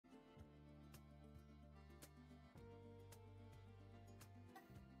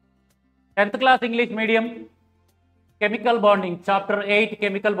10th class English medium chemical bonding chapter 8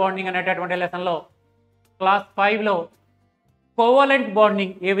 chemical bonding అనేటటువంటి లెసన్లో class 5లో covalent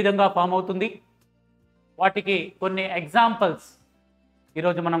bonding ఏ విధంగా form అవుతుంది, వాటికి కొన్ని ఎగ్జాంపుల్స్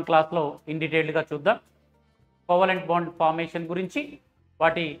ఈరోజు మనం క్లాస్లో ఇన్ డీటెయిల్డ్గా చూద్దాం. కోవలెంట్ బాండ్ ఫార్మేషన్ గురించి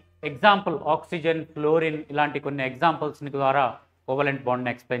వాటి ఎగ్జాంపుల్ ఆక్సిజన్, ఫ్లోరిన్ ఇలాంటి కొన్ని ఎగ్జాంపుల్స్ ద్వారా కోవలెంట్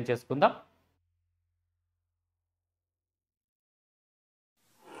బాండ్ని ఎక్స్ప్లెయిన్ చేసుకుందాం.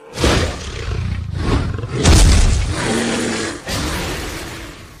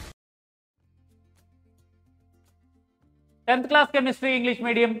 Tenth class chemistry English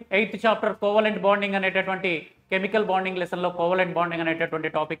medium 8th chapter covalent bonding అనేటటువంటి కెమికల్ బాండింగ్ లెసన్లో కోవలెంట్ బాండింగ్ అనేటటువంటి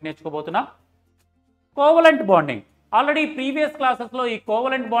topic నేర్చుకోబోతున్నాం. Covalent bonding already previous క్లాసెస్లో ఈ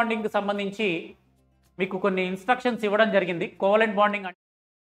కోవలెంట్ బాండింగ్కి సంబంధించి మీకు కొన్ని ఇన్స్ట్రక్షన్స్ ఇవ్వడం జరిగింది. కోవలెంట్ బాండింగ్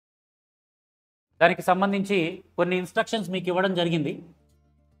దానికి సంబంధించి కొన్ని ఇన్స్ట్రక్షన్స్ మీకు ఇవ్వడం జరిగింది.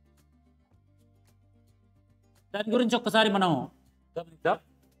 దాని గురించి ఒక్కసారి మనం గమనిద్దాం.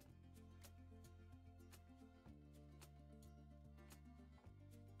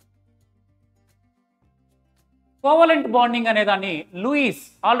 కోవలెంట్ బాండింగ్ అనే దాన్ని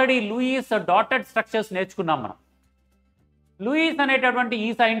ఆల్రెడీ లూయిస్ డాటెడ్ స్ట్రక్చర్స్ నేర్చుకున్నాం మనం. లూయిస్ అనేటటువంటి ఈ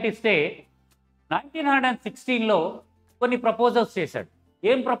సైంటిస్టే 1916లో కొన్ని ప్రపోజల్స్ చేశాడు.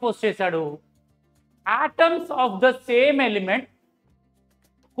 ఏం ప్రపోజ్ చేశాడు? Atoms of the same element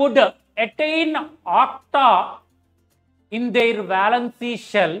could attain octa in there valency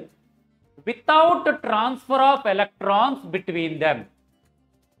shell without transfer of electrons between them.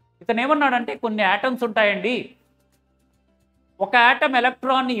 ఇతను ఏమన్నాడంటే కొన్ని ఆటమ్స్ ఉంటాయండి, ఒక ఆటమ్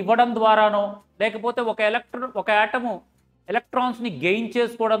ఎలక్ట్రాన్ని ఇవ్వడం ద్వారానో లేకపోతే ఒక ఆటము ఎలక్ట్రాన్స్ని గెయిన్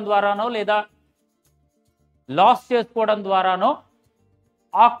చేసుకోవడం ద్వారానో లేదా లాస్ చేసుకోవడం ద్వారానో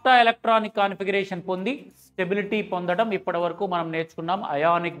ఆక్టా ఎలక్ట్రానిక్ కాన్ఫిగరేషన్ పొంది స్టెబిలిటీ పొందడం ఇప్పటి వరకు మనం నేర్చుకున్నాం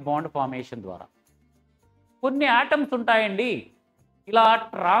అయానిక్ బాండ్ ఫార్మేషన్ ద్వారా. కొన్ని ఆటమ్స్ ఉంటాయండి, ఇలా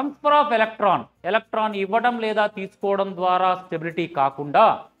ట్రాన్స్ఫర్ ఆఫ్ ఎలక్ట్రాన్ ఇవ్వడం లేదా తీసుకోవడం ద్వారా స్టెబిలిటీ కాకుండా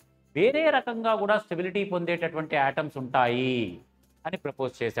వేరే రకంగా కూడా స్టెబిలిటీ పొందేటటువంటి ఆటమ్స్ ఉంటాయి అని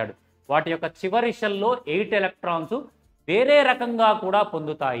ప్రపోజ్ చేశాడు. వాటి యొక్క చివరి షెల్లో 8 ఎలక్ట్రాన్స్ వేరే రకంగా కూడా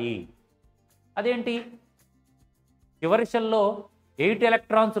పొందుతాయి. అదేంటి? చివరి షెల్లో 8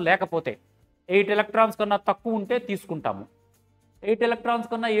 ఎలక్ట్రాన్స్ లేకపోతే 8 ఎలక్ట్రాన్స్ కన్నా తక్కువ ఉంటే తీసుకుంటాము, 8 ఎలక్ట్రాన్స్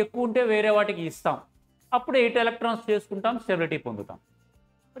కన్నా ఎక్కువ ఉంటే వేరే వాటికి ఇస్తాం, అప్పుడు 8 ఎలక్ట్రాన్స్ చేసుకుంటాం, స్టెబిలిటీ పొందుతాం.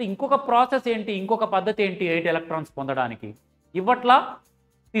 మరి ఇంకొక ప్రాసెస్ ఏంటి, ఇంకొక పద్ధతి ఏంటి 8 ఎలక్ట్రాన్స్ పొందడానికి? ఇవ్వట్లా,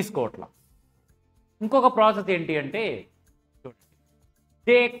 తీసుకోవట్లా. ఇంకొక ప్రాసెస్ ఏంటి అంటే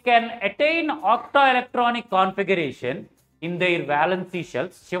they can attain octa electronic configuration in their valency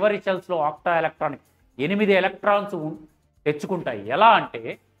shells. చివరి షెల్స్లో ఆక్టా ఎలక్ట్రానిక్ 8 ఎలక్ట్రాన్స్ తెచ్చుకుంటాయి. ఎలా అంటే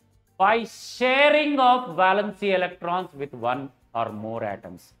by sharing of valency electrons with 1 or more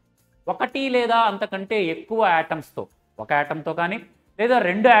atoms. ఒకటి లేదా అంతకంటే ఎక్కువ ఆటమ్స్తో, ఒక ఆటంతో కానీ లేదా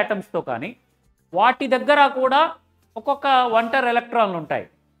 2 ఆటమ్స్తో కానీ వాటి దగ్గర కూడా ఒక్కొక్క ఒంటరి ఎలక్ట్రాన్లు ఉంటాయి.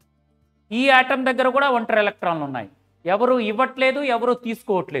 ఈ ఆటమ్ దగ్గర కూడా ఒంటరి ఎలక్ట్రాన్లు ఉన్నాయి. ఎవరు ఇవ్వట్లేదు, ఎవరు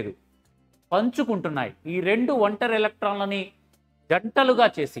తీసుకోవట్లేదు, పంచుకుంటున్నాయి. ఈ 2 ఒంటరి ఎలక్ట్రాన్లని జంటలుగా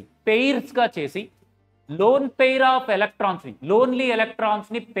చేసి, పెయిర్స్గా చేసి, loan pair of ఎలక్ట్రాన్స్ని, lonely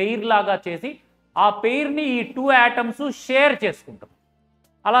ఎలక్ట్రాన్స్ని pair లాగా చేసి ఆ పెయిర్ని ఈ 2 ఆటమ్స్ షేర్ చేసుకుంటాం.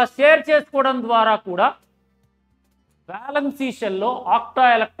 అలా షేర్ చేసుకోవడం ద్వారా కూడా వ్యాలెన్సీ షెల్లో ఆక్టా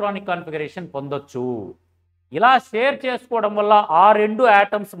ఎలక్ట్రానిక్ కాన్ఫిగరేషన్ పొందొచ్చు. ఇలా షేర్ చేసుకోవడం వల్ల ఆ 2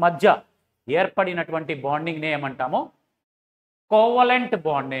 ఆటమ్స్ మధ్య ఏర్పడినటువంటి బాండింగ్ని ఏమంటాము? Covalent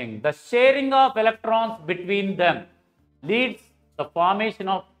bonding. The sharing of electrons between them leads the formation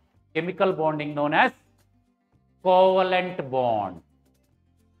of chemical bonding known as covalent bond.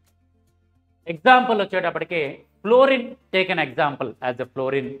 Example వచ్చేటప్పటికే fluorine, take an example as a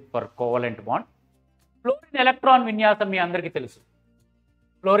fluorine for covalent bond. Fluorine electron విన్యాసం మీ అందరికీ తెలుసు.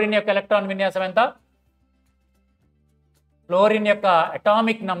 Fluorine యొక్క electron విన్యాసం ఎంత? Fluorine యొక్క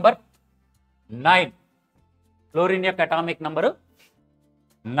atomic number 9. Fluorine యొక్క atomic number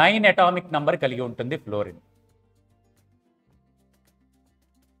 9 atomic number కలిగి ఉంటుంది ఫ్లోరిన్.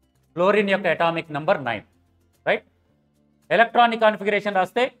 ఫ్లోరిన్ యొక్క atomic number 9, right? Electronic configuration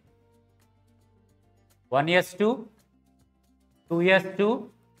రాస్తే 1s2 2s2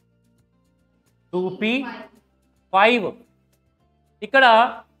 2p5. ఇక్కడ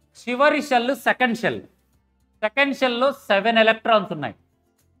చివరి షెల్ సెకండ్ షెల్లో 7 ఎలక్ట్రాన్స్ ఉన్నాయి.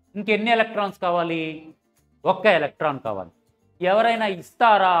 ఇంకెన్ని ఎలక్ట్రాన్స్ కావాలి? 1 ఎలక్ట్రాన్ కావాలి. ఎవరైనా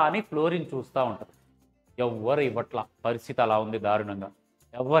ఇస్తారా అని ఫ్లోరిన్ చూస్తూ ఉంటారు. ఎవ్వరు ఇవ్వట్లా. పరిస్థితి అలా ఉంది దారుణంగా,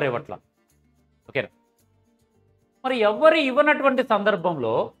 ఎవ్వరు ఇవ్వట్లా. ఓకేనా? మరి ఎవ్వరు ఇవ్వనటువంటి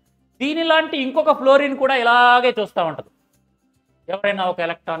సందర్భంలో దీనిలాంటి ఇంకొక ఫ్లోరిన్ కూడా ఇలాగే చూస్తూ ఉంటుంది. ఎవరైనా ఒక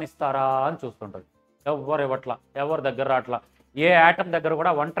ఎలక్ట్రాన్ ఇస్తారా అని చూస్తుంటారు. ఎవరు ఇవ్వట్లా, ఎవరి దగ్గర రాట్లా. ఏ యాటమ్ దగ్గర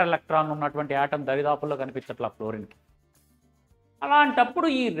కూడా ఒంటరి ఎలక్ట్రాన్ ఉన్నటువంటి యాటమ్ దరిదాపుల్లో కనిపించట్లా ఫ్లోరిన్కి. అలాంటప్పుడు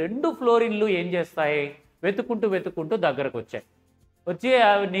ఈ 2 ఫ్లోరిన్లు ఏం చేస్తాయి, వెతుక్కుంటూ దగ్గరకు వచ్చాయి. వచ్చి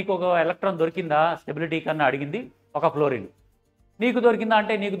నీకు ఒక ఎలక్ట్రాన్ దొరికిందా స్టెబిలిటీ కన్నా అడిగింది ఒక ఫ్లోరిన్. నీకు దొరికిందా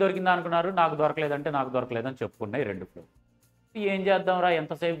అంటే నీకు దొరికిందా అనుకున్నారు, నాకు దొరకలేదంటే నాకు దొరకలేదని చెప్పుకున్నాయి 2 ఫ్లోరిన్. ఏం చేద్దాంరా,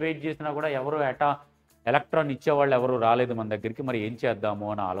 ఎంతసేపు వెయిట్ చేసినా కూడా ఎవరు ఎలక్ట్రాన్ ఇచ్చేవాళ్ళు ఎవరు రాలేదు మన దగ్గరికి, మరి ఏం చేద్దాము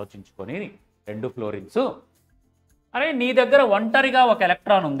అని ఆలోచించుకొని 2 ఫ్లోరిన్స్, అరే నీ దగ్గర ఒంటరిగా ఒక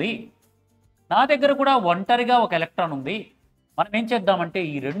ఎలక్ట్రాన్ ఉంది, నా దగ్గర కూడా ఒంటరిగా ఒక ఎలక్ట్రాన్ ఉంది, మనం ఏం చేద్దామంటే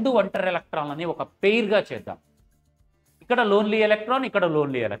ఈ 2 ఒంటరి ఎలక్ట్రాన్లని ఒక పెయిర్గా చేద్దాం. ఇక్కడ లోన్లీ ఎలక్ట్రాన్, ఇక్కడ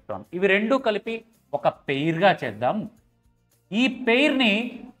లోన్లీ ఎలక్ట్రాన్, ఇవి 2 కలిపి ఒక పెయిర్గా చేద్దాం. ఈ పెయిర్ని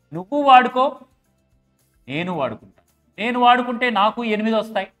నువ్వు వాడుకో, నేను వాడుకుంటా. నేను వాడుకుంటే నాకు 8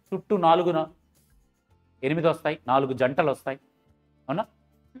 వస్తాయి, చుట్టూ 8 వస్తాయి, 4 జంటలు వస్తాయి, అవునా.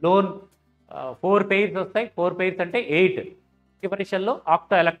 4 పెయిర్స్ వస్తాయి, 4 పెయిర్స్ అంటే 8. చివరి షెల్లో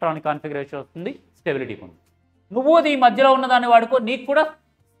ఆక్టో ఎలక్ట్రానిక్ కాన్ఫిగరేషన్ వస్తుంది, స్టెబిలిటీ ఉంది. నువ్వు ఈ మధ్యలో ఉన్నదాన్ని వాడుకో, నీకు కూడా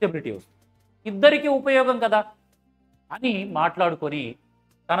స్టెబిలిటీ వస్తుంది, ఇద్దరికి ఉపయోగం కదా అని మాట్లాడుకొని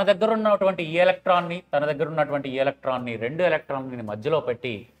తన దగ్గర ఉన్నటువంటి ఈ ఎలక్ట్రాన్ని, తన దగ్గర ఉన్నటువంటి ఈ ఎలక్ట్రాన్ని, 2 ఎలక్ట్రాన్ని మధ్యలో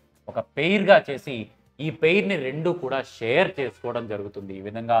పెట్టి ఒక పెయిర్గా చేసి ఈ పెయిర్ని 2 కూడా షేర్ చేసుకోవడం జరుగుతుంది. ఈ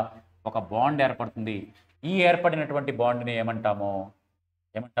విధంగా ఒక బాండ్ ఏర్పడుతుంది. ఈ ఏర్పడినటువంటి బాండ్ని ఏమంటాము,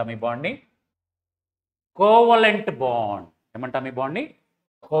 ఈ బాండ్ని కోవలెంట్ బాండ్. ఏమంటాం ఈ బాండ్ని?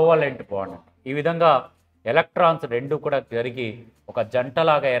 Covalent bond. ఈ విధంగా ఎలక్ట్రాన్స్ 2 కూడా జరిగి ఒక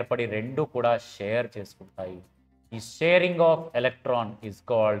జంటలాగా ఏర్పడి 2 కూడా షేర్ చేసుకుంటాయి. ఈ sharing of electron is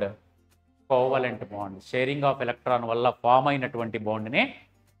called covalent bond. Sharing of electron వల్ల ఫామ్ అయినటువంటి బాండ్నే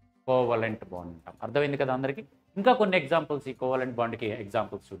కోవలెంట్ బాండ్ అంటాం. అర్థమైంది కదా అందరికీ? ఇంకా కొన్ని ఎగ్జాంపుల్స్ ఈ కోవలెంట్ బాండ్కి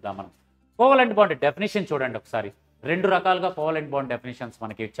ఎగ్జాంపుల్స్ చూద్దాం మనం. కోవలెంట్ బాండ్ డెఫినేషన్ చూడండి ఒకసారి. 2 రకాలుగా కోవలెంట్ బాండ్ డెఫినేషన్స్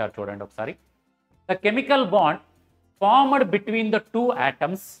మనకి ఇచ్చారు చూడండి ఒకసారి. The chemical bond formed between the 2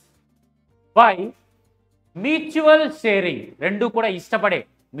 atoms by mutual sharing. 2 కూడా ఇష్టపడే,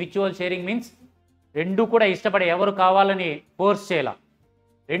 మ్యూచువల్ షేరింగ్ మీన్స్ 2 కూడా ఇష్టపడే, ఎవరు కావాలని ఫోర్స్ చేయాల,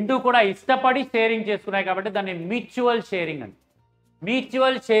 2 కూడా ఇష్టపడి షేరింగ్ చేసుకున్నాయి కాబట్టి దాన్ని మ్యూచువల్ షేరింగ్ అండి.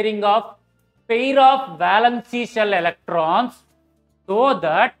 Mutual sharing of pair of valency shell electrons so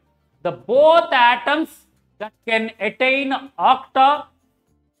that the both atoms that can attain octa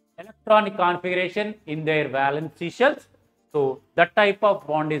electronic configuration in their valency shells. So that type of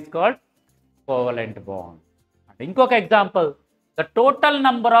bond is called covalent bond. And ఇంకొక example, the total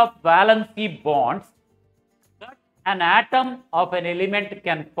number of valency bonds that an atom of an element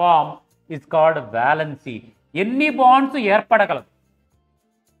can form is called valency. ఎన్ని bonds ఏర్పడగలదు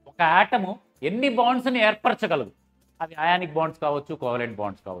ఒక atom, ఎన్ని బాండ్స్ని ఏర్పరచగలదు, అవి ionic bonds కావచ్చు, covalent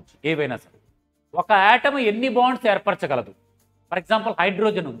bonds కావచ్చు, ఏవైనా సరే. ఒక ఆటము ఎన్ని బాండ్స్ ఏర్పరచగలదు? ఫర్ ఎగ్జాంపుల్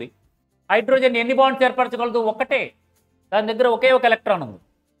హైడ్రోజన్ ఉంది, హైడ్రోజన్ ఎన్ని బాండ్స్ ఏర్పరచగలదు? ఒకటే, దాని దగ్గర ఒకే ఒక ఎలక్ట్రాన్ ఉంది.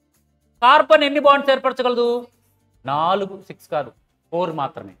 కార్బన్ ఎన్ని బాండ్స్ ఏర్పరచగలదు? 6 కాదు, 4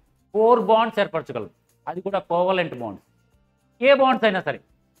 మాత్రమే. 4 బాండ్స్ ఏర్పరచగలదు, అది కూడా కోవలెంట్ బాండ్స్. ఏ బాండ్స్ అయినా సరే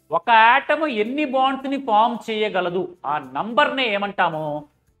ఒక ఆటము ఎన్ని బాండ్స్ని ఫామ్ చేయగలదు, ఆ నంబర్నే ఏమంటాము,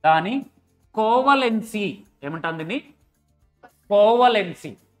 దాని కోవలెన్సీ. ఏమంటాం దీన్ని?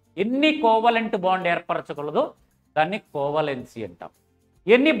 కోవలెన్సీ. ఎన్ని కోవలెంట్ బాండ్ ఏర్పరచగలదో దాన్ని కోవలెన్సీ అంటాం.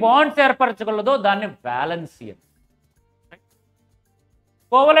 ఎన్ని బాండ్స్ ఏర్పరచగలదో దాన్ని వ్యాలెన్సీ అంటాం.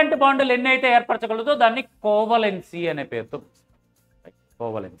 కోవలెంట్ బాండ్లు ఎన్ని అయితే ఏర్పరచగలదో దాన్ని కోవలెన్సీ అనే పేరుతో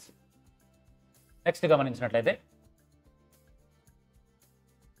కోవలెన్సీ. నెక్స్ట్ గమనించినట్లయితే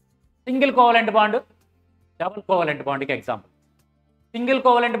single covalent bond, double covalent బాండ్కి example. Single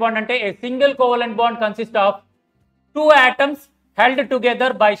covalent bond అంటే a single covalent bond consist of 2 atoms held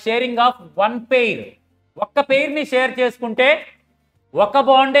together by sharing of 1 pair. ఒక్క పెయిర్ని షేర్ చేసుకుంటే ఒక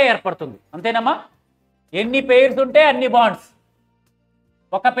బాండే ఏర్పడుతుంది, అంతేనమ్మా? ఎన్ని పెయిర్స్ ఉంటే అన్ని బాండ్స్.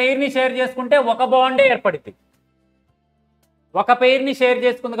 ఒక పెయిర్ని షేర్ చేసుకుంటే ఒక బాండే ఏర్పడుతుంది. ఒక పెయిర్ని షేర్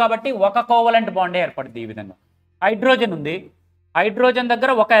చేసుకుంది కాబట్టి ఒక కోవలెంట్ బాండే ఏర్పడుతుంది. ఈ విధంగా హైడ్రోజన్ ఉంది, హైడ్రోజన్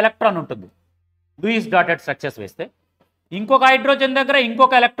దగ్గర ఒక ఎలక్ట్రాన్ ఉంటుంది, లూయిస్ డాటెడ్ స్ట్రక్చర్స్ వేస్తే. ఇంకొక హైడ్రోజన్ దగ్గర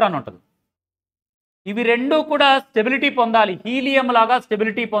ఇంకొక ఎలక్ట్రాన్ ఉంటుంది. ఇవి 2 కూడా స్టెబిలిటీ పొందాలి, హీలియం లాగా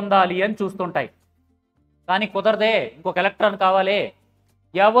స్టెబిలిటీ పొందాలి అని చూస్తుంటాయి. కానీ కుదరదే, ఇంకొక ఎలక్ట్రాన్ కావాలి,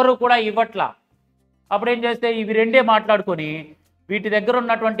 ఎవరు కూడా ఇవ్వట్లా. అప్పుడు ఏం చేస్తే ఇవి 2 మాట్లాడుకొని వీటి దగ్గర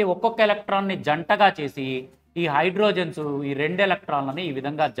ఉన్నటువంటి ఒక్కొక్క ఎలక్ట్రాన్ని జంటగా చేసి ఈ హైడ్రోజన్స్ ఈ 2 ఎలక్ట్రాన్లని ఈ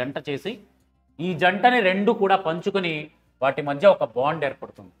విధంగా జంట చేసి ఈ జంటని 2 కూడా పంచుకొని వాటి మధ్య ఒక బాండ్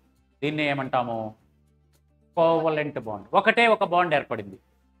ఏర్పడుతుంది. దీన్ని ఏమంటాము? Covalent bond. ఒకటే ఒక బాండ్ ఏర్పడింది,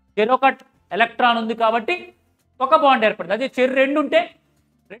 చెరొక ఎలక్ట్రాన్ ఉంది కాబట్టి ఒక బాండ్ ఏర్పడింది. అదే చెరు 2 ఉంటే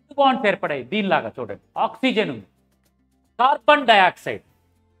 2 బాండ్స్ ఏర్పడాయి. దీనిలాగా చూడండి, ఆక్సిజన్ ఉంది, కార్బన్ డయాక్సైడ్.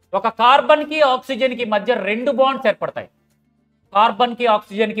 ఒక కార్బన్కి ఆక్సిజన్కి మధ్య 2 బాండ్స్ ఏర్పడతాయి. కార్బన్కి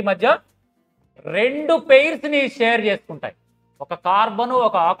ఆక్సిజన్కి మధ్య 2 పెయిర్స్ని షేర్ చేసుకుంటాయి. ఒక కార్బను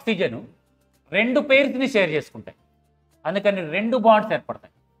ఒక ఆక్సిజను 2 పెయిర్స్ని షేర్ చేసుకుంటాయి. అందుకని 2 బాండ్స్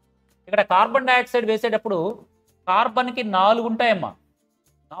ఏర్పడతాయి. ఇక్కడ కార్బన్ డయాక్సైడ్ వేసేటప్పుడు కార్బన్కి 4 ఉంటాయమ్మా.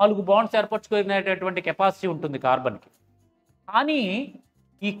 4 బాండ్స్ ఏర్పరచుకునేటటువంటి కెపాసిటీ ఉంటుంది కార్బన్కి. కానీ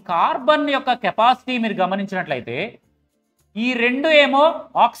ఈ కార్బన్ యొక్క కెపాసిటీ మీరు గమనించినట్లయితే ఈ 2 ఏమో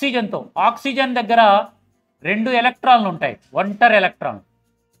ఆక్సిజన్తో, ఆక్సిజన్ దగ్గర 2 ఎలక్ట్రాన్లు ఉంటాయి, ఒంటరి ఎలక్ట్రాన్లు.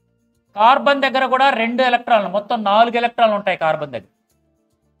 కార్బన్ దగ్గర కూడా 2 ఎలక్ట్రాన్లు, మొత్తం 4 ఎలక్ట్రాన్లు ఉంటాయి కార్బన్ దగ్గర.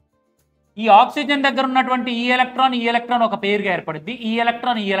 ఈ ఆక్సిజన్ దగ్గర ఉన్నటువంటి ఈ ఎలక్ట్రాన్ ఒక పెయిర్గా ఏర్పడుద్ది, ఈ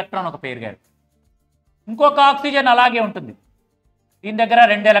ఎలక్ట్రాన్ ఒక పెయిర్గా ఏర్పడుతుంది. ఇంకొక ఆక్సిజన్ అలాగే ఉంటుంది, దీని దగ్గర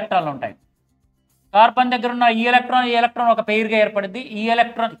 2 ఎలక్ట్రాన్లు ఉంటాయి. కార్బన్ దగ్గర ఉన్న ఈ ఎలక్ట్రాన్ ఒక పెయిర్గా ఏర్పడుద్ది, ఈ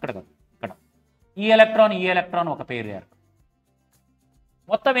ఎలక్ట్రాన్ ఇక్కడ ఈ ఎలక్ట్రాన్ ఒక పెయిర్గా ఏర్పడుతుంది.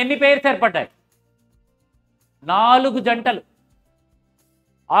 మొత్తం ఎన్ని పెయిర్స్ ఏర్పడ్డాయి? 4 జంటలు.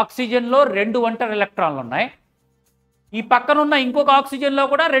 ఆక్సిజన్లో 2 ఒంటరి ఎలక్ట్రాన్లు ఉన్నాయి, ఈ పక్కనున్న ఇంకొక ఆక్సిజన్లో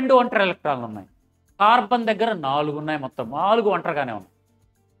కూడా 2 ఒంటరి ఎలక్ట్రాన్లు ఉన్నాయి. కార్బన్ దగ్గర 4 ఉన్నాయి, మొత్తం 4 ఒంటరిగానే ఉన్నాయి.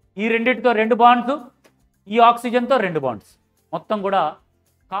 ఈ రెండింటితో 2 బాండ్స్, ఈ ఆక్సిజన్తో 2 బాండ్స్, మొత్తం కూడా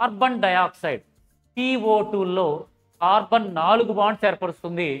కార్బన్ డయాక్సైడ్ CO2లో కార్బన్ 4 బాండ్స్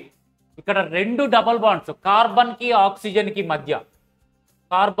ఏర్పరుస్తుంది. ఇక్కడ 2 డబల్ బాండ్స్ కార్బన్కి ఆక్సిజన్కి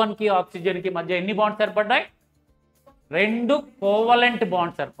మధ్య, ఎన్ని బాండ్స్ ఏర్పడ్డాయి? 2 కోవలెంట్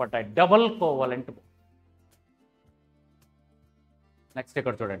బాండ్స్ ఏర్పడ్డాయి, డబుల్ కోవలెంట్. నెక్స్ట్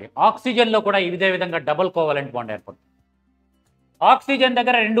ఇక్కడ చూడండి, ఆక్సిజన్లో కూడా ఇదే విధంగా డబుల్ కోవలెంట్ బాండ్ ఏర్పడుతుంది. ఆక్సిజన్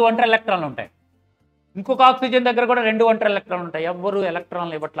దగ్గర 2 ఒంటరి ఎలక్ట్రాన్లు ఉంటాయి, ఇంకొక ఆక్సిజన్ దగ్గర కూడా 2 ఒంటరి ఎలక్ట్రాన్లు ఉంటాయి. ఎవ్వరు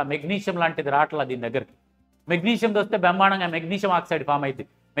ఎలక్ట్రాన్లు ఇవ్వట్లా, మెగ్నీషియం లాంటిది రావట్లా దీని దగ్గరికి. మెగ్నీషియం వస్తే బ్రహ్మాండంగా మెగ్నీషియం ఆక్సైడ్ ఫామ్ అయింది.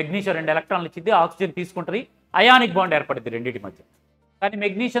 మెగ్నీషియం 2 ఎలక్ట్రాన్లు ఇచ్చింది, ఆక్సిజన్ తీసుకుంటుంది, అయానిక్ బాండ్ ఏర్పడుతుంది రెండింటి మధ్య. కానీ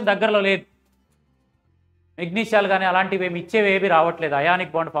మెగ్నీషియం దగ్గరలో లేదు, మెగ్నీషియాలు కానీ అలాంటివి ఏమి ఇచ్చేవి రావట్లేదు,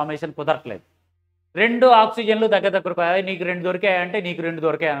 అయానిక్ బాండ్ ఫార్మేషన్ కుదరట్లేదు. 2 ఆక్సిజన్లు దగ్గరకు నీకు 2 దొరికాయంటే నీకు 2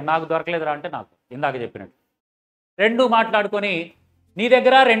 దొరికాయని, నాకు దొరకలేదురా అంటే నాకు, ఇందాక చెప్పినట్టు 2 మాట్లాడుకొని నీ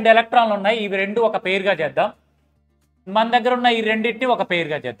దగ్గర 2 ఎలక్ట్రాన్లు ఉన్నాయి, ఇవి 2 ఒక పెయిర్గా చేద్దాం, మన దగ్గర ఉన్న ఈ రెండింటిని ఒక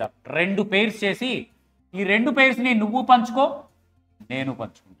పెయిర్గా చేద్దాం. 2 పెయిర్స్ చేసి ఈ 2 పెయిర్స్ని నువ్వు పంచుకో, నేను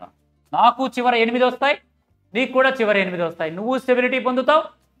పంచుకుంటాను. నాకు చివర 8 వస్తాయి, నీకు కూడా చివర 8 వస్తాయి. నువ్వు స్టెబిలిటీ పొందుతావు,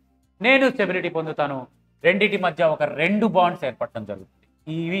 నేను స్టెబిలిటీ పొందుతాను. రెండింటి మధ్య ఒక 2 బాండ్స్ ఏర్పడటం జరుగుతుంది.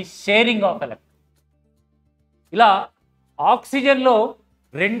 ఇవి షేరింగ్ ఆఫ్ ఎలక్ట్రాన్. ఇలా ఆక్సిజన్లో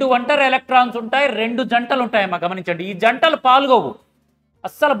 2 ఒంటరి ఎలక్ట్రాన్స్ ఉంటాయి, 2 జంటలు ఉంటాయమ్మా. గమనించండి, ఈ జంటలు పాల్గొవు,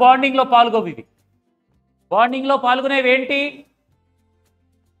 అస్సలు బాండింగ్లో పాల్గొవు. ఇవి బాండింగ్లో పాల్గొనేవి ఏంటి?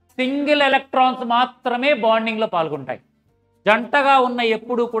 సింగిల్ ఎలక్ట్రాన్స్ మాత్రమే బాండింగ్లో పాల్గొంటాయి. జంటగా ఉన్న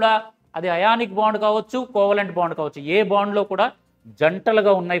ఎప్పుడు కూడా అది అయానిక్ బాండ్ కావచ్చు, కోవలెంట్ బాండ్ కావచ్చు, ఏ బాండ్లో కూడా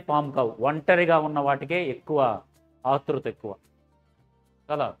జంటలుగా ఉన్నాయి ఫామ్ కావు. ఒంటరిగా ఉన్న వాటికే ఎక్కువ ఆతృత ఎక్కువ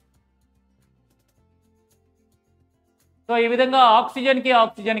కదా. సో ఈ విధంగా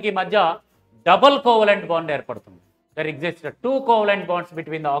ఆక్సిజన్కి మధ్య డబల్ కోవలెంట్ బాండ్ ఏర్పడుతుంది. There exist 2 covalent bonds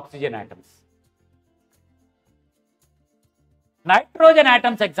between the oxygen atoms. Nitrogen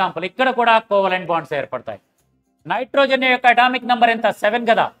atoms example, ఇక్కడ కూడా కోవలెంట్ బాండ్స్ ఏర్పడతాయి. నైట్రోజన్ యొక్క అటామిక్ నెంబర్ ఎంత? 7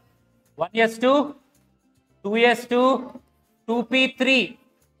 కదా. 1s2 2s2 2p3.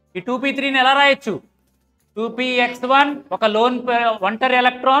 ఈ 2p3ని ఎలా రాయొచ్చు? 2px1 ఒక లోన్ ఒంటరి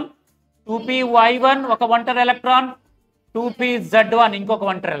ఎలక్ట్రాన్, 2py1 ఒక ఒంటరి ఎలక్ట్రాన్, 2pz1 ఇంకొక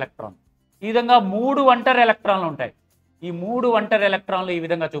ఒంటరి ఎలక్ట్రాన్. ఈ విధంగా 3 ఒంటరి ఎలక్ట్రాన్లు ఉంటాయి. ఈ 3 ఒంటరి ఎలక్ట్రాన్లు ఈ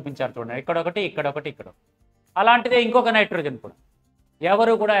విధంగా చూపించారు చూడండి, ఇక్కడొకటి ఇక్కడొకటి ఇక్కడ. అలాంటిదే ఇంకొక నైట్రోజన్ కూడా.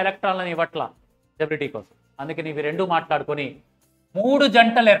 ఎవరు కూడా ఎలక్ట్రాన్లను ఇవ్వట్లా స్టెబిలిటీ కోసం. అందుకని ఇవి 2 మాట్లాడుకొని 3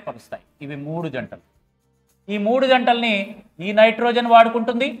 జంటలు ఏర్పరుస్తాయి. ఇవి 3 జంటలు. ఈ 3 జంటల్ని ఈ నైట్రోజన్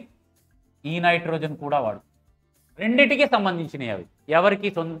వాడుకుంటుంది, ఈ నైట్రోజన్ కూడా వాడుకుంటుంది. రెండిటికి సంబంధించినవి అవి, ఎవరికి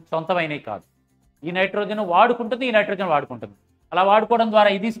సొంతమైనవి కాదు. ఈ నైట్రోజన్ వాడుకుంటుంది, ఈ నైట్రోజన్ వాడుకుంటుంది. అలా వాడుకోవడం ద్వారా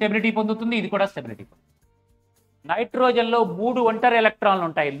ఇది స్టెబిలిటీ పొందుతుంది, ఇది కూడా స్టెబిలిటీ పొందుతుంది. నైట్రోజన్లో 3 ఒంటరి ఎలక్ట్రాన్లు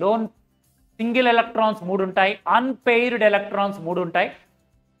ఉంటాయి, లోన్ సింగిల్ ఎలక్ట్రాన్స్ 3 ఉంటాయి, అన్పెయిర్డ్ ఎలక్ట్రాన్స్ 3 ఉంటాయి,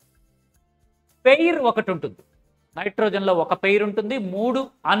 పెయిర్ ఒకటి ఉంటుంది. నైట్రోజన్లో ఒక పెయిర్ ఉంటుంది, 3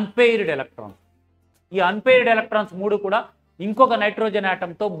 అన్పెయిర్డ్ ఎలక్ట్రాన్స్. ఈ అన్పెయిర్డ్ ఎలక్ట్రాన్స్ 3 కూడా ఇంకొక నైట్రోజన్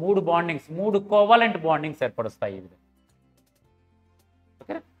ఆటంతో 3 బాండింగ్స్, 3 కోవలెంట్ బాండింగ్స్ ఏర్పరుస్తాయి. ఈ విధంగా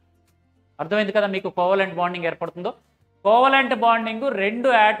ఓకే, అర్థమైంది కదా మీకు covalent bonding ఏర్పడుతుందో? Covalent bonding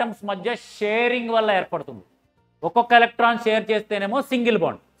 2 atoms మధ్య షేరింగ్ వల్ల ఏర్పడుతుంది. ఒక్కొక్క ఎలక్ట్రాన్ షేర్ చేస్తేనేమో single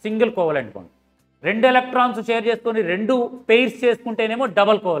bond, single covalent bond. 2 electrons share చేసుకొని 2 pairs చేసుకుంటేనేమో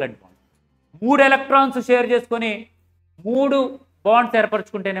double covalent bond. 3 electrons share చేసుకొని 3 bonds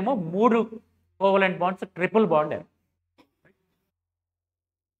ఏర్పరచుకుంటేనేమో 3 covalent bonds, triple bond.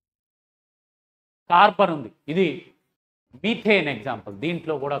 Carbon ఉంది, ఇది మీథేన్ ఎగ్జాంపుల్.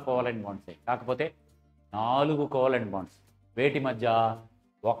 దీంట్లో కూడా కోవలెంట్ బాండ్సే, కాకపోతే 4 కోవలెంట్ బాండ్స్. వేటి మధ్య?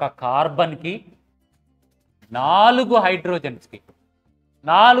 ఒక కార్బన్కి 4 హైడ్రోజన్స్కి.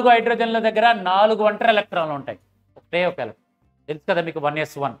 4 హైడ్రోజన్ల దగ్గర 4 ఒంటరి ఎలక్ట్రాన్లు ఉంటాయి. ఒకటే ఒక ఎలక్ట్రాన్ తెలుసు కదా మీకు,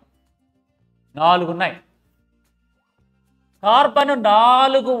 1s1. 4 ఉన్నాయి. కార్బన్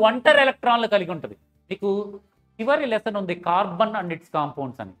 4 ఒంటరి ఎలక్ట్రాన్లు కలిగి ఉంటుంది. మీకు చివరి లెసన్ ఉంది కార్బన్ అండ్ ఇట్స్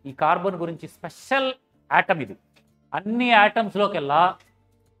కాంపౌండ్స్ అని. ఈ కార్బన్ గురించి స్పెషల్ ఆటమ్ ఇది. అన్ని ఆటమ్స్లోకెల్లా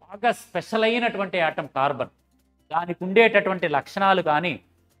బాగా స్పెషల్ అయినటువంటి ఆటమ్ కార్బన్. దానికి ఉండేటటువంటి లక్షణాలు కానీ,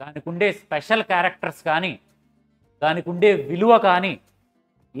 దానికి ఉండే స్పెషల్ క్యారెక్టర్స్ కానీ, దానికి ఉండే విలువ కానీ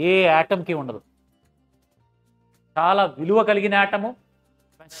ఏ ఆటమ్కి ఉండదు. చాలా విలువ కలిగిన ఆటము,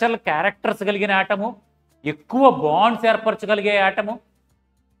 స్పెషల్ క్యారెక్టర్స్ కలిగిన ఆటము, ఎక్కువ బాండ్స్ ఏర్పరచగలిగే ఆటము,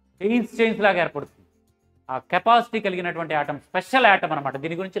 చైన్స్ లాగా ఏర్పడుతుంది. ఆ కెపాసిటీ కలిగినటువంటి ఆటం స్పెషల్ ఆటం అనమాట.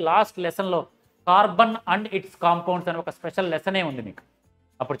 దీని గురించి లాస్ట్ లెసన్లో కార్బన్ అండ్ ఇట్స్ కాంపౌండ్స్ అని ఒక స్పెషల్ లెసనే ఉంది మీకు,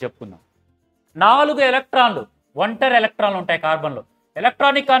 అప్పుడు చెప్పుకుందాం. 4 ఎలక్ట్రాన్లు, ఒంటరి ఎలక్ట్రాన్లు ఉంటాయి కార్బన్లో.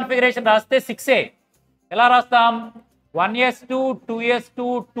 ఎలక్ట్రానిక్ కాన్ఫిగరేషన్ రాస్తే 6A. ఎలా రాస్తాం? 1s2 2s2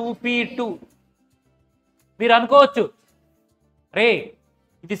 2p2. మీరు అనుకోవచ్చు రే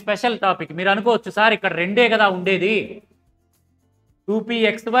ఇది స్పెషల్ టాపిక్, మీరు అనుకోవచ్చు సార్ ఇక్కడ 2 కదా ఉండేది,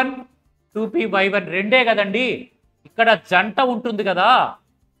 2px1 2py1 2 కదండి, ఇక్కడ జంట ఉంటుంది కదా,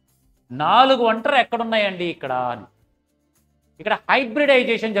 4 ఒంటరి ఎక్కడున్నాయండి ఇక్కడ అని. ఇక్కడ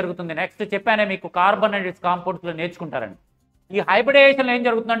హైబ్రిడైజేషన్ జరుగుతుంది. నెక్స్ట్ చెప్పానే మీకు కార్బన్ అండ్ ఇట్స్ కాంపౌండ్స్లో నేర్చుకుంటారండి. ఈ హైబ్రిడైజేషన్లో ఏం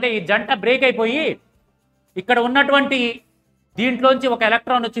జరుగుతుందంటే ఈ జంట బ్రేక్ అయిపోయి ఇక్కడ ఉన్నటువంటి దీంట్లోంచి ఒక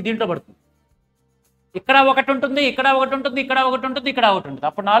ఎలక్ట్రాన్ వచ్చి దీంట్లో పడుతుంది. ఇక్కడ ఒకటి ఉంటుంది, ఇక్కడ ఒకటి ఉంటుంది, ఇక్కడ ఒకటి ఉంటుంది, ఇక్కడ ఒకటి ఉంటుంది.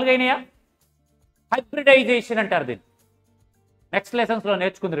 అప్పుడు 4 అయినాయా? హైబ్రిడైజేషన్ అంటారు దీన్ని. నెక్స్ట్ లెసన్స్లో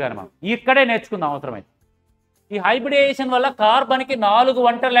నేర్చుకుందరు కానీ మనం ఇక్కడే నేర్చుకుందాం అవసరమైతే. ఈ హైబ్రిడైజేషన్ వల్ల కార్బన్కి 4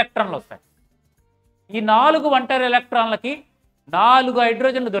 ఒంటరి ఎలక్ట్రాన్లు వస్తాయి. ఈ 4 ఒంటరి ఎలక్ట్రాన్లకి 4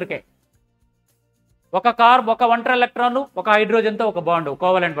 హైడ్రోజన్లు దొరికాయి. ఒక ఒంటరి ఎలక్ట్రాన్ ఒక హైడ్రోజన్తో ఒక బాండ్,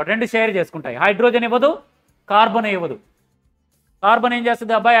 కోవలెంట్ బాండ్ 2 షేర్ చేసుకుంటాయి. హైడ్రోజన్ ఇవ్వదు, కార్బన్ ఇవ్వదు. కార్బన్ ఏం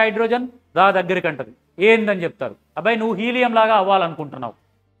చేస్తుంది? అబ్బాయి హైడ్రోజన్ దా దగ్గరికి అంటది. ఏందని చెప్తారు? అబ్బాయి నువ్వు హీలియం లాగా అవ్వాలనుకుంటున్నావు,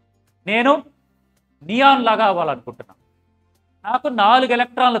 నేను నియాన్ లాగా అవ్వాలనుకుంటున్నాను, నాకు 4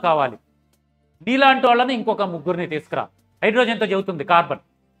 ఎలక్ట్రాన్లు కావాలి, నీలాంటి వాళ్ళని ఇంకొక 3 తీసుకురా. హైడ్రోజన్తో చెబుతుంది కార్బన్,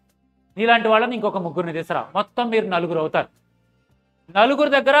 నీలాంటి వాళ్ళని ఇంకొక 3 తీసుకురా. మొత్తం మీరు 4 అవుతారు. 4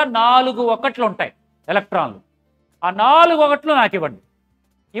 దగ్గర 4 ఒకట్లు ఉంటాయి ఎలక్ట్రాన్లు. ఆ 4 ఒకట్లు నాకు ఇవ్వండి.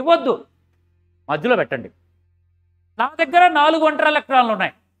 ఇవ్వద్దు, మధ్యలో పెట్టండి. నా దగ్గర 4 ఒంటరి ఎలక్ట్రాన్లు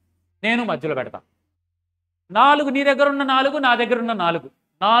ఉన్నాయి, నేను మధ్యలో పెడతా. 4 నీ దగ్గర ఉన్న 4, నా దగ్గర ఉన్న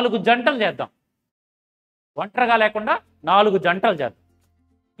 4 జంటలు చేద్దాం. ఒంటరిగా లేకుండా 4 జంటలు చేద్దాం.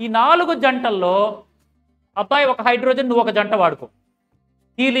 ఈ 4 జంటల్లో అబ్బాయి ఒక హైడ్రోజన్ నువ్వు ఒక జంట వాడుకో,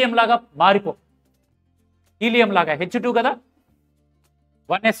 హీలియం లాగా మారిపో. హీలియం లాగా H2 కదా,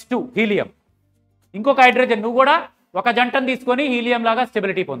 1s2 హీలియం. ఇంకొక హైడ్రోజన్ నువ్వు కూడా ఒక జంటను తీసుకొని హీలియం లాగా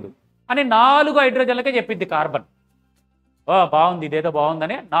స్టెబిలిటీ పొందు అని 4 హైడ్రోజన్లకే చెప్పింది కార్బన్. బాగుంది, ఇదేదో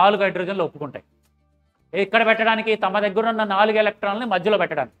బాగుందని 4 హైడ్రోజన్లు ఒప్పుకుంటాయి. ఇక్కడ పెట్టడానికి, తమ దగ్గర ఉన్న 4 ఎలక్ట్రాన్లని మధ్యలో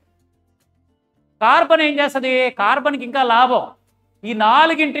పెట్టడానికి. కార్బన్ ఏం చేస్తుంది? కార్బన్కి ఇంకా లాభం. ఈ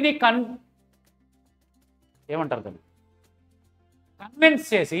 4ని ఏమంటారు దాన్ని? కన్విన్స్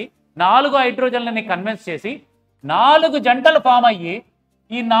చేసి 4 హైడ్రోజన్లని కన్విన్స్ చేసి 4 జంటలు ఫామ్ అయ్యి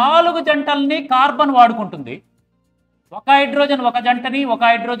ఈ 4 జంటల్ని కార్బన్ వాడుకుంటుంది. ఒక హైడ్రోజన్ ఒక జంటని, ఒక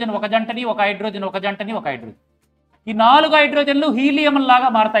హైడ్రోజన్ ఒక జంటని, ఒక హైడ్రోజన్ ఒక జంటని, ఒక హైడ్రోజన్. ఈ 4 హైడ్రోజన్లు హీలియం లాగా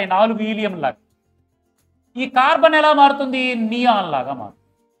మారుతాయి, 4 హీలియం లాగా. ఈ కార్బన్ ఎలా మారుతుంది? నియాన్ లాగా మారుతుంది.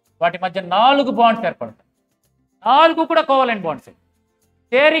 వాటి మధ్య 4 బాండ్స్ ఏర్పడతాయి. 4 కూడా కోవలెంట్ బాండ్స్.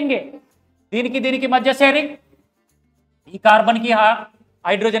 షేరింగే, దీనికి మధ్య షేరింగ్, ఈ కార్బన్కి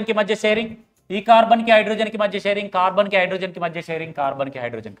హైడ్రోజన్కి మధ్య షేరింగ్, ఈ కార్బన్కి హైడ్రోజన్కి మధ్య షేరింగ్, కార్బన్కి హైడ్రోజన్కి మధ్య షేరింగ్, కార్బన్కి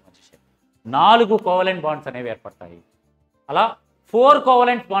హైడ్రోజన్కి మధ్య షేరింగ్. 4 కోవలెంట్ బాండ్స్ అనేవి ఏర్పడతాయి. అలా 4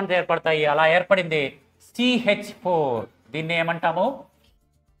 కోవలెంట్ బాండ్స్ ఏర్పడతాయి. అలా ఏర్పడింది CH4. దీన్ని ఏమంటాము?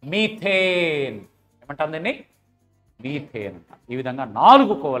 మీథేన్. ఏమంటాం దీన్ని? మీథేన్ అంటాం. ఈ విధంగా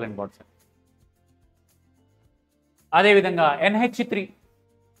 4 కోవలెంట్ బాండ్స్. అదేవిధంగా NH3,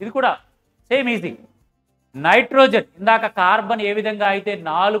 ఇది కూడా సేమ్ ఈజీ. నైట్రోజన్, ఇందాక కార్బన్ ఏ విధంగా అయితే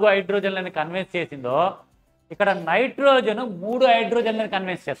 4 హైడ్రోజన్లను కన్విన్స్ చేసిందో, ఇక్కడ నైట్రోజన్ 3 హైడ్రోజన్లను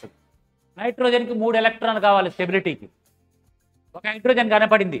కన్విన్స్ చేస్తుంది. నైట్రోజన్కి 3 ఎలక్ట్రాన్లు కావాలి స్టెబిలిటీకి. ఒక హైడ్రోజన్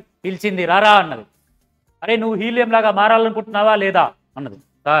కనపడింది, పిలిచింది, రారా అన్నది. అరే నువ్వు హీలియం లాగా మారాలనుకుంటున్నావా లేదా అన్నది.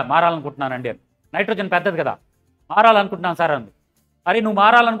 మారాలనుకుంటున్నానండి అని. నైట్రోజన్ పెద్దది కదా, మారాలనుకుంటున్నాను సార్ అంది. అరే నువ్వు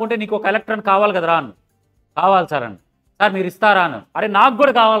మారాలనుకుంటే నీకు ఒక ఎలక్ట్రాన్ కావాలి కదరా అన్న. కావాలి సార్ అండి. సార్ మీరు ఇస్తారా అన్న. అరే నాకు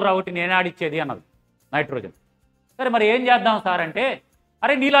కూడా కావాలరా ఒకటి, నేను ఆడిచ్చేది అన్నది నైట్రోజన్. సరే మరి ఏం చేద్దాం సార్ అంటే,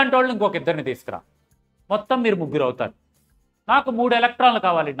 అరే నీలాంటి వాళ్ళు ఇంకొక 2 తీసుకురా. మొత్తం మీరు ముగ్గురు అవుతారు. నాకు 3 ఎలక్ట్రాన్లు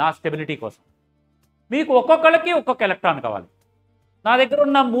కావాలి నా స్టెబిలిటీ కోసం. మీకు ఒక్కొక్కరికి ఒక్కొక్క ఎలక్ట్రాన్ కావాలి. నా దగ్గర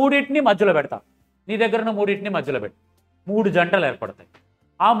ఉన్న మూడింటిని మధ్యలో పెడతా, నీ దగ్గర ఉన్న మూడింటిని మధ్యలో పెట్టు. 3 జంటలు ఏర్పడతాయి.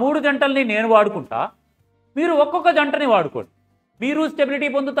 ఆ 3 జంటల్ని నేను వాడుకుంటా, మీరు ఒక్కొక్క జంటని వాడుకోండి. మీరు స్టెబిలిటీ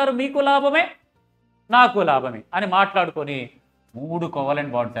పొందుతారు, మీకు లాభమే నాకు లాభమే అని మాట్లాడుకొని 3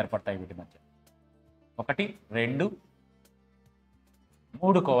 కోవలెంట్ బాండ్స్ ఏర్పడతాయి వీటి మధ్య. 1 2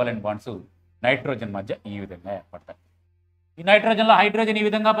 3 కోవలెంట్ బాండ్స్ నైట్రోజన్ మధ్య ఈ విధంగా ఏర్పడతాయి. ఈ నైట్రోజన్లో హైడ్రోజన్ ఈ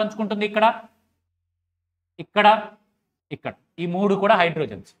విధంగా పంచుకుంటుంది, ఇక్కడ ఇక్కడ ఇక్కడ ఈ 3 కూడా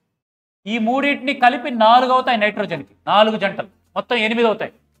హైడ్రోజన్స్. ఈ మూడింటిని కలిపి 4 అవుతాయి నైట్రోజన్కి, 4 జంటలు మొత్తం 8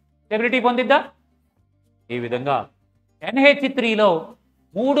 అవుతాయి. స్టెబిలిటీ పొందిద్దా? ఈ విధంగా NH3లో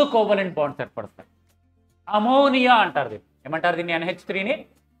 3 కోవలెంట్ బాండ్స్ ఏర్పడతాయి. అమోనియా అంటారు దీన్ని. ఏమంటారు దీన్ని? NH3ని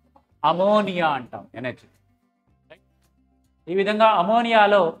అమోనియా అంటాం. NH. ఈ విధంగా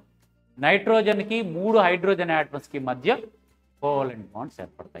అమోనియాలో నైట్రోజన్కి 3 హైడ్రోజన్ యాటమ్స్కి మధ్య కోవలెంట్ బాండ్స్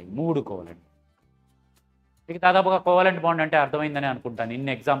ఏర్పడతాయి. 3 కోవలెంట్. మీకు దాదాపుగా కోవలెంట్ బాండ్ అంటే అర్థమైందని అనుకుంటాను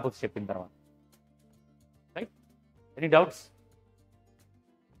ఇన్ని ఎగ్జాంపుల్స్ చెప్పిన తర్వాత. రైట్? Any doubts?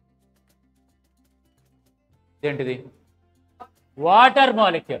 ఏంటిది? Water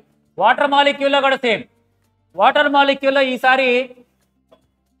molecule. వాటర్ మాలిక్యూల్లో కూడా సేమ్. వాటర్ మాలిక్యూల్లో ఈసారి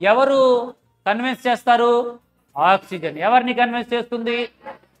ఎవరు కన్విన్స్ చేస్తారు? ఆక్సిజన్. ఎవరిని కన్విన్స్ చేస్తుంది?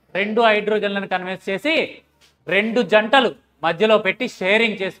 2 హైడ్రోజన్లను కన్విన్స్ చేసి 2 జంటలు మధ్యలో పెట్టి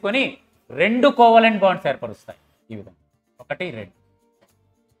షేరింగ్ చేసుకొని 2 కోవలెంట్ బాండ్స్ ఏర్పరుస్తాయి. ఈ విధంగా 1 2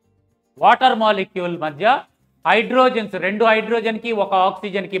 వాటర్ మాలిక్యూల్ మధ్య హైడ్రోజన్స్ 2 హైడ్రోజన్కి 1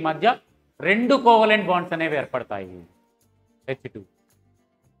 ఆక్సిజన్కి మధ్య 2 కోవలెంట్ బాండ్స్ అనేవి ఏర్పడతాయి. H2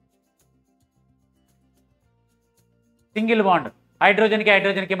 సింగిల్ బాండ్,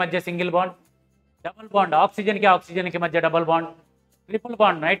 హైడ్రోజన్కి మధ్య సింగిల్ బాండ్. డబుల్ బాండ్, ఆక్సిజన్కి మధ్య డబుల్ బాండ్. ట్రిపుల్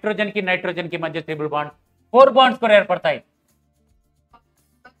బాండ్, నైట్రోజన్కి మధ్య ట్రిపుల్ బాండ్. 4 బాండ్స్ కూడా ఏర్పడతాయి.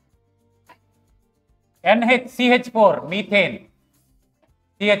 CH4 మీథేన్,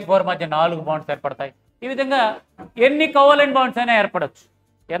 CH4 మధ్య 4 బాండ్స్ ఏర్పడతాయి. ఈ విధంగా ఎన్ని కోవలెంట్ బాండ్స్ అయినా ఏర్పడచ్చు.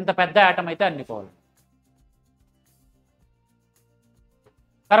 ఎంత పెద్ద ఆటం అయితే అన్ని కోవలెంట్.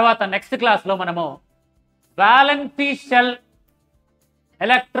 తర్వాత నెక్స్ట్ క్లాస్లో మనము valency shell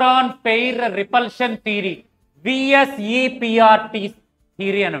electron pair repulsion theory, VSEPRT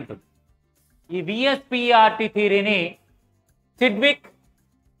theory అని ఉంటుంది. ఈ VSPRT థియరీని సిడ్విక్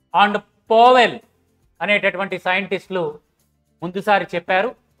అండ్ పోవెల్ అనేటటువంటి సైంటిస్టులు ముందుసారి చెప్పారు.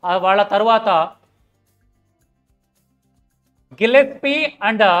 వాళ్ళ తరువాత గిల్లెస్పీ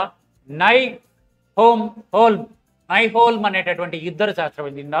అండ్ నైహోల్మ్ అనేటటువంటి 2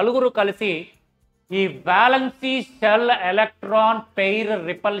 శాస్త్రవేత్తలు, 4 కలిసి ఈ valency shell electron pair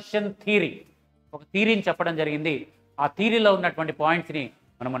repulsion theory ఒక థియరీని చెప్పడం జరిగింది. ఆ థియరీలో ఉన్నటువంటి పాయింట్స్ని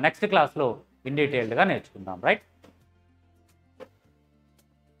మనము నెక్స్ట్ క్లాస్లో ఇన్ డీటెయిల్డ్గా నేర్చుకుందాం. రైట్?